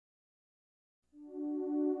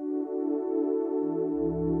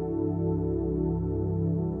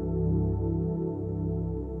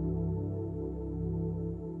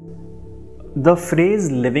The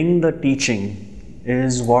phrase living the teaching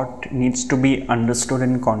is what needs to be understood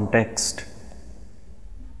in context.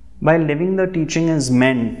 By living the teaching is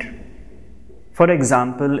meant, for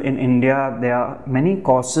example, in India, there are many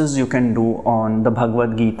courses you can do on the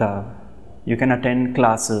Bhagavad Gita. You can attend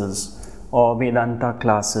classes or Vedanta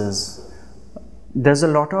classes. There's a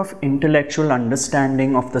lot of intellectual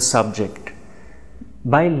understanding of the subject.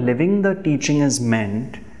 By living the teaching is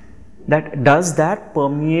meant that does that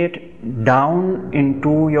permeate down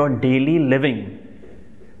into your daily living,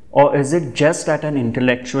 or is it just at an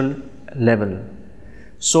intellectual level?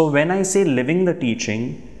 So when I say living the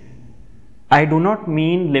teaching, I do not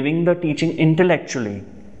mean living the teaching intellectually,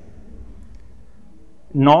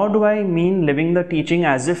 nor do I mean living the teaching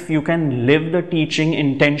as if you can live the teaching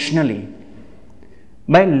intentionally.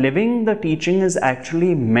 By living the teaching is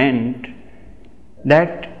actually meant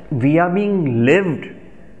that we are being lived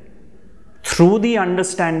through the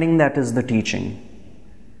understanding that is the teaching.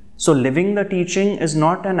 So living the teaching is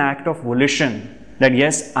not an act of volition that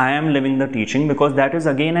yes, I am living the teaching, because that is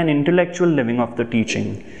again an intellectual living of the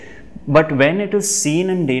teaching. But when it is seen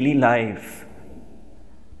in daily life,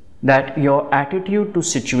 that your attitude to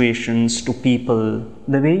situations, to people,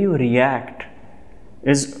 the way you react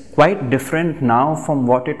is quite different now from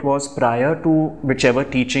what it was prior to whichever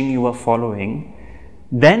teaching you were following,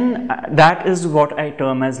 then that is what I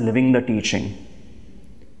term as living the teaching.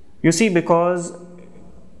 You see, because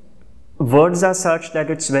words are such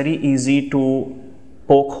that it's very easy to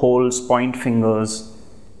poke holes, point fingers,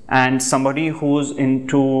 and somebody who's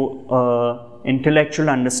into intellectual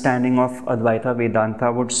understanding of Advaita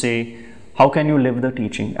Vedanta would say, how can you live the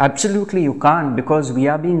teaching? Absolutely you can't, because we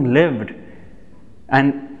are being lived.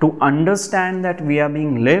 And to understand that we are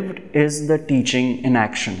being lived is the teaching in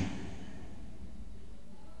action.